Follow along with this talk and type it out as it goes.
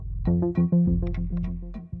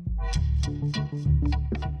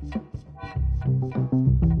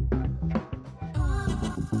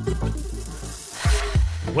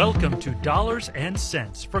Welcome to Dollars and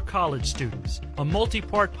Cents for College Students, a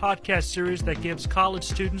multi-part podcast series that gives college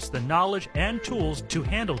students the knowledge and tools to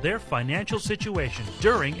handle their financial situation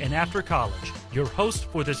during and after college. Your host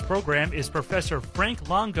for this program is Professor Frank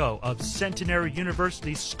Longo of Centenary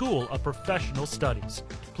University's School of Professional Studies.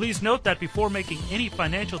 Please note that before making any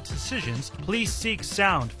financial decisions, please seek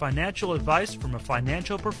sound financial advice from a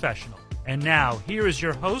financial professional. And now, here is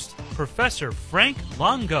your host, Professor Frank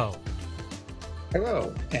Longo.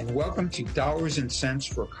 Hello, and welcome to Dollars and Cents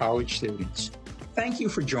for College Students. Thank you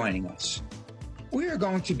for joining us. We are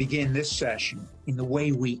going to begin this session in the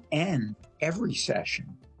way we end every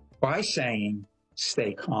session, by saying,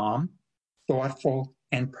 stay calm, thoughtful,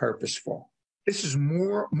 and purposeful. This is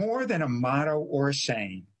more than a motto or a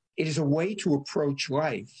saying. It is a way to approach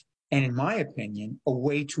life, and in my opinion, a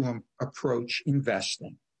way to approach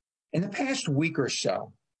investing. In the past week or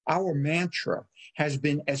so, our mantra has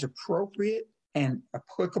been as appropriate and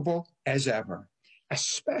applicable as ever,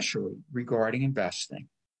 especially regarding investing.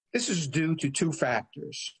 This is due to two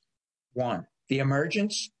factors. One, the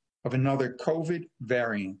emergence of another COVID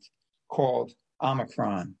variant called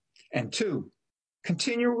Omicron. And two,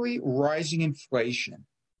 continually rising inflation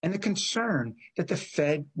and the concern that the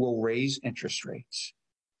Fed will raise interest rates.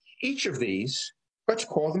 Each of these, let's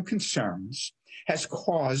call them concerns, has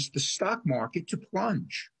caused the stock market to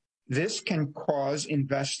plunge. This can cause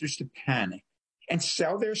investors to panic and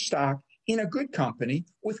sell their stock in a good company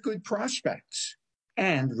with good prospects.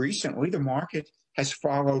 And recently, the market has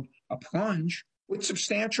followed a plunge with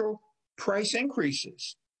substantial price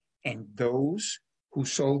increases. And those who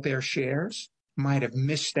sold their shares might have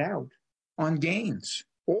missed out on gains.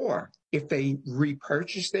 Or if they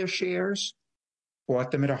repurchased their shares,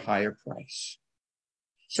 bought them at a higher price.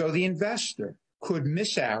 So the investor could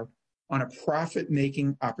miss out on a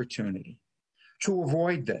profit-making opportunity. To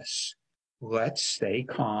avoid this, let's stay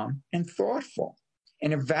calm and thoughtful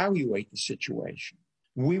and evaluate the situation.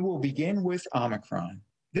 We will begin with Omicron.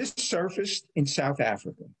 This surfaced in South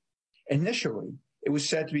Africa. Initially, it was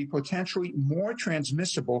said to be potentially more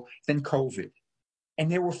transmissible than COVID, and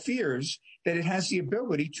there were fears that it has the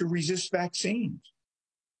ability to resist vaccines.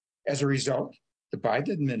 As a result, the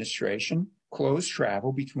Biden administration closed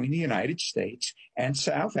travel between the United States and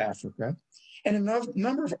South Africa, and a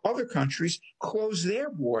number of other countries closed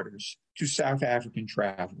their borders to South African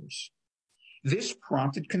travelers. This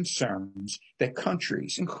prompted concerns that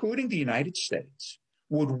countries, including the United States,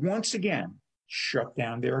 would once again shut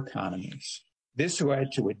down their economies. This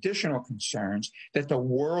led to additional concerns that the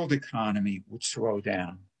world economy would slow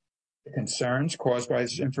down. The concerns caused by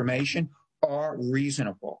this information are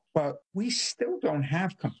reasonable, but we still don't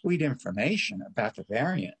have complete information about the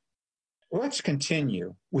variant. Let's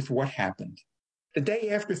continue with what happened. The day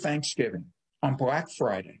after Thanksgiving, on Black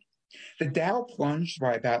Friday, the Dow plunged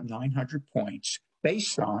by about 900 points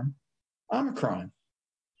based on Omicron.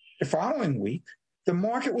 The following week, the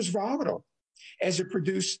market was volatile as it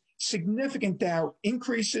produced significant Dow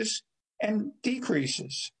increases and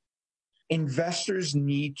decreases. Investors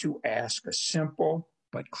need to ask a simple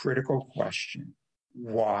but critical question.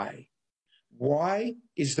 Why? Why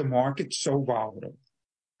is the market so volatile?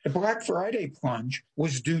 The Black Friday plunge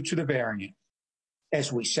was due to the variant.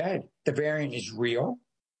 As we said, the variant is real,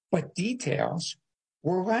 but details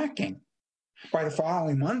were lacking. By the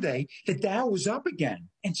following Monday, the Dow was up again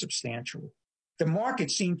and substantially. The market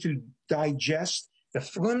seemed to digest the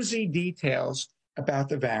flimsy details about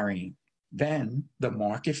the variant. Then the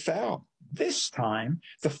market fell. This time,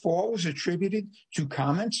 the fall was attributed to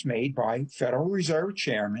comments made by Federal Reserve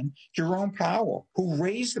Chairman Jerome Powell, who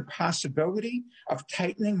raised the possibility of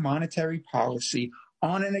tightening monetary policy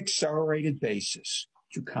on an accelerated basis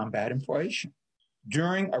to combat inflation.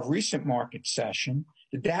 During a recent market session,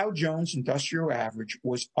 the Dow Jones Industrial Average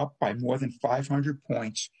was up by more than 500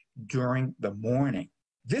 points during the morning.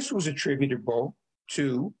 This was attributable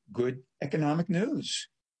to good economic news.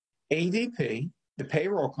 ADP, the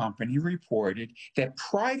payroll company, reported that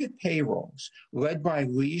private payrolls led by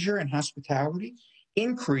leisure and hospitality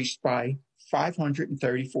increased by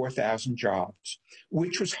 534,000 jobs,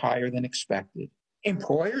 which was higher than expected.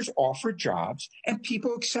 Employers offered jobs and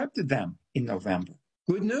people accepted them in November.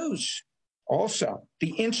 Good news. Also,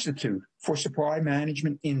 the Institute for Supply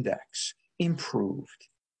Management Index improved.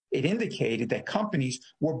 It indicated that companies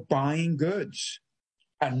were buying goods.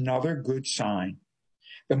 Another good sign.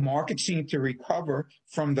 The market seemed to recover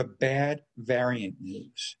from the bad variant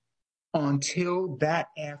news until that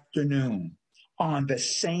afternoon, on the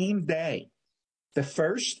same day, the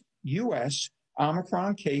first U.S.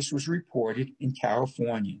 Omicron case was reported in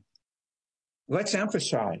California. Let's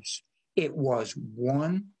emphasize, it was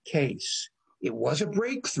one case. It was a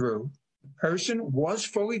breakthrough. The person was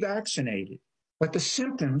fully vaccinated, but the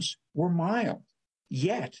symptoms were mild.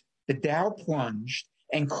 Yet, the Dow plunged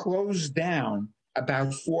and closed down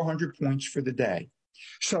about 400 points for the day.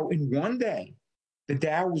 So in one day, the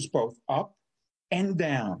Dow was both up and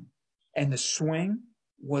down, and the swing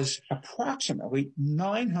was approximately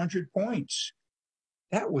 900 points.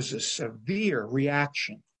 That was a severe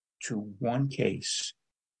reaction to one case.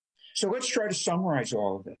 So let's try to summarize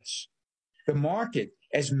all of this. The market,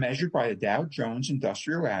 as measured by the Dow Jones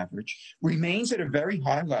Industrial Average, remains at a very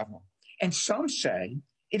high level, and some say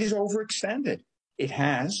it is overextended. It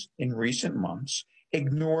has, in recent months,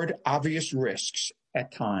 ignored obvious risks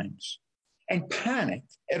at times and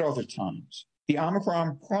panicked at other times. The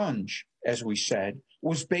Omicron plunge, as we said,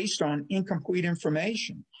 was based on incomplete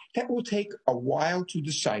information that will take a while to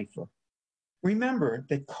decipher. Remember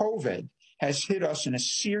that COVID has hit us in a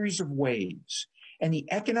series of waves, and the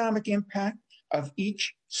economic impact of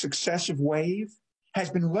each successive wave has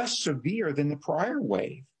been less severe than the prior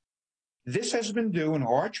wave. This has been due in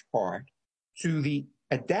large part to the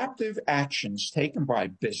adaptive actions taken by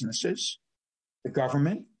businesses, the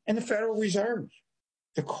government, and the Federal Reserve.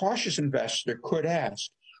 The cautious investor could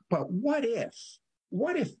ask, but what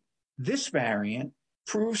if this variant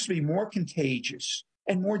proves to be more contagious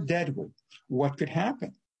and more deadly? What could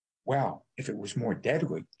happen? Well, if it was more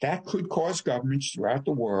deadly, that could cause governments throughout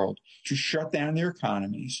the world to shut down their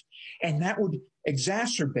economies, and that would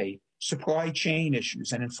exacerbate supply chain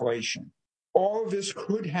issues and inflation. All of this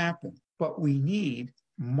could happen, but we need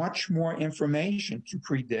much more information to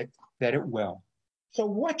predict that it will. So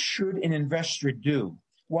what should an investor do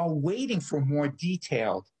while waiting for more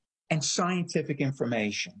detailed and scientific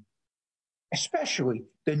information? Especially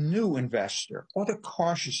the new investor or the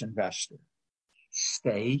cautious investor.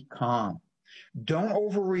 Stay calm. Don't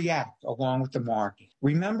overreact along with the market.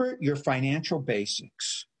 Remember your financial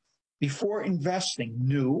basics. Before investing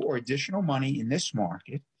new or additional money in this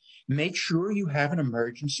market, make sure you have an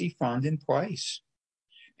emergency fund in place.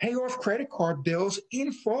 Pay off credit card bills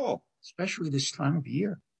in full, especially this time of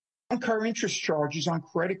year. Incur interest charges on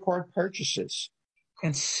credit card purchases.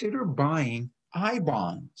 Consider buying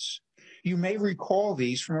I-bonds. You may recall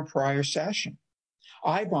these from a prior session.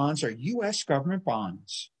 I-bonds are U.S. government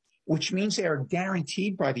bonds, which means they are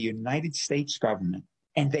guaranteed by the United States government,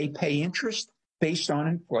 and they pay interest based on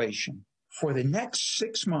inflation. For the next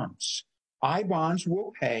 6 months, I-bonds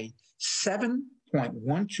will pay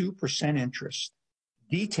 7.12% interest.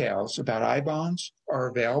 Details about I-bonds are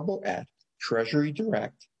available at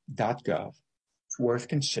treasurydirect.gov. It's worth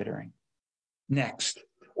considering. Next,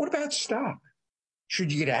 what about stock?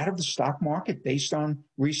 Should you get out of the stock market based on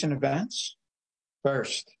recent events?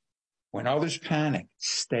 First, when others panic,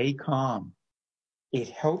 stay calm. It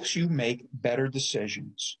helps you make better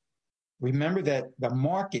decisions. Remember that the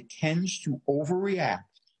market tends to overreact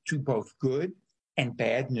to both good and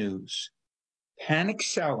bad news. Panic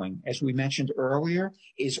selling, as we mentioned earlier,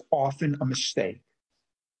 is often a mistake.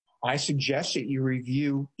 I suggest that you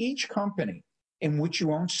review each company in which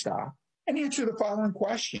you own stock and answer the following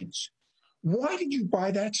questions. Why did you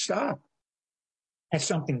buy that stock? Has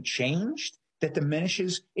something changed that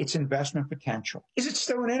diminishes its investment potential? Is it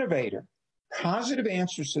still an innovator? Positive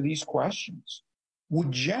answers to these questions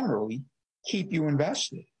would generally keep you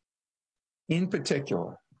invested. In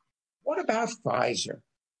particular, what about Pfizer?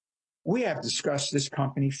 We have discussed this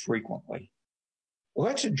company frequently.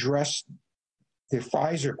 Let's address the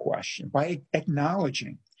Pfizer question by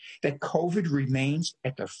acknowledging that COVID remains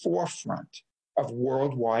at the forefront of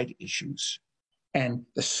worldwide issues, and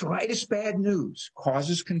the slightest bad news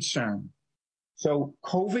causes concern. So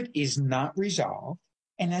COVID is not resolved,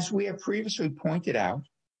 and as we have previously pointed out,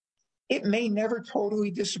 it may never totally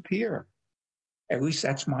disappear. At least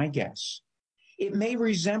that's my guess. It may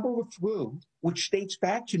resemble the flu, which dates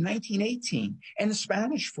back to 1918, and the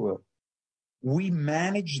Spanish flu. We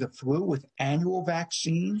manage the flu with annual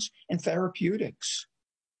vaccines and therapeutics.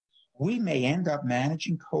 We may end up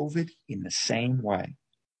managing COVID in the same way.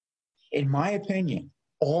 In my opinion,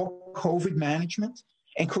 all COVID management,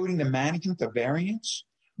 including the management of variants,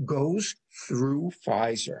 goes through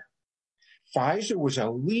Pfizer. Pfizer was a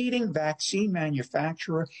leading vaccine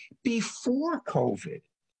manufacturer before COVID,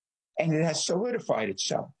 and it has solidified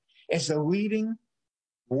itself as the leading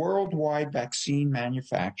worldwide vaccine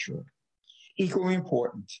manufacturer. Equally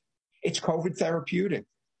important, its COVID therapeutic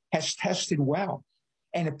has tested well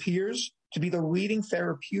and appears to be the leading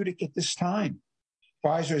therapeutic at this time.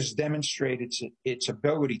 Pfizer has demonstrated its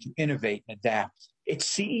ability to innovate and adapt. Its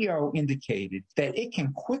CEO indicated that it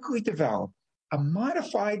can quickly develop a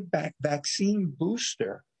modified vaccine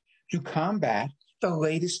booster to combat the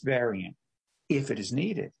latest variant, if it is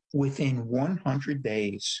needed, within 100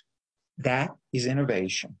 days. That is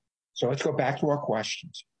innovation. So let's go back to our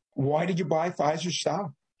questions. Why did you buy Pfizer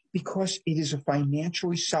stock? Because it is a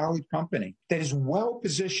financially solid company that is well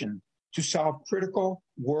positioned to solve critical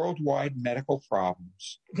worldwide medical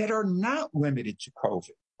problems that are not limited to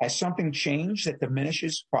COVID. Has something changed that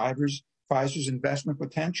diminishes Pfizer's investment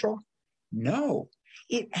potential? No.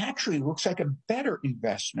 It actually looks like a better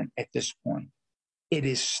investment at this point. It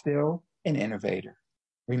is still an innovator.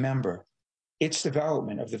 Remember, its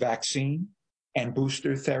development of the vaccine and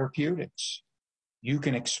booster therapeutics. You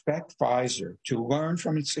can expect Pfizer to learn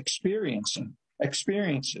from its experiences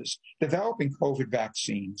developing COVID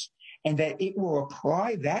vaccines, and that it will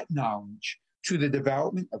apply that knowledge to the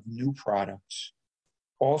development of new products.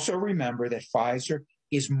 Also remember that Pfizer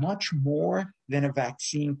is much more than a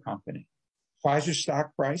vaccine company. Pfizer's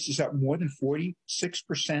stock price is up more than 46%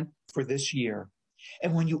 for this year.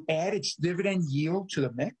 And when you add its dividend yield to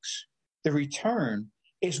the mix, the return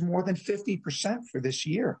is more than 50% for this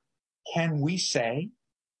year. Can we say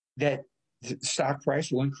that the stock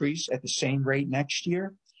price will increase at the same rate next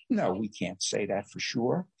year? No, we can't say that for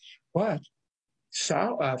sure. But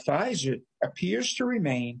Pfizer appears to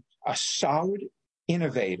remain a solid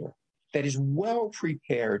innovator that is well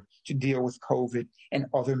prepared to deal with COVID and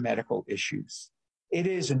other medical issues. It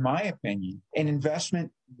is, in my opinion, an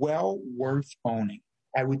investment well worth owning.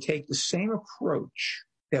 I would take the same approach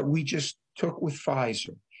that we just took with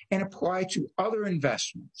Pfizer and apply to other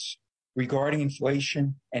investments regarding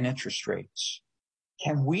inflation and interest rates.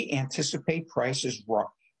 Can we anticipate prices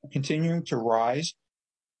continuing to rise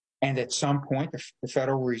and at some point the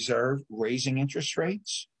Federal Reserve raising interest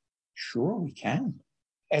rates? Sure, we can.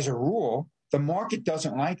 As a rule, the market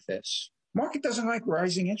doesn't like this. Market doesn't like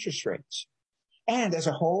rising interest rates. And as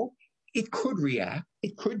a whole, it could react,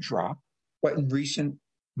 it could drop, but in recent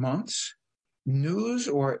months, news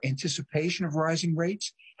or anticipation of rising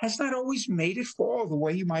rates has not always made it fall the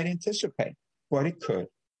way you might anticipate, but it could.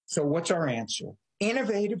 So what's our answer?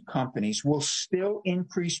 Innovative companies will still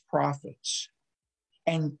increase profits,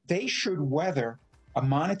 and they should weather a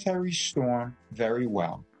monetary storm very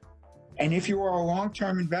well. And if you are a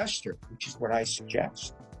long-term investor, which is what I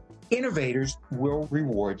suggest, innovators will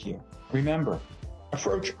reward you. Remember,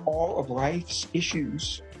 approach all of life's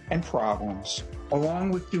issues and problems,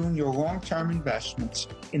 along with doing your long-term investments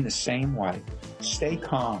in the same way. Stay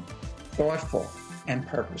calm, thoughtful, and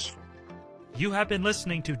purposeful. You have been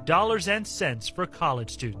listening to Dollars and Cents for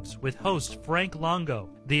College Students with host Frank Longo.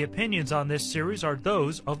 The opinions on this series are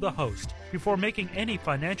those of the host. Before making any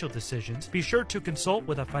financial decisions, be sure to consult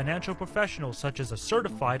with a financial professional such as a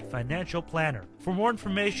certified financial planner. For more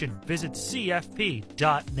information, visit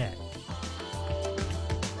cfp.net.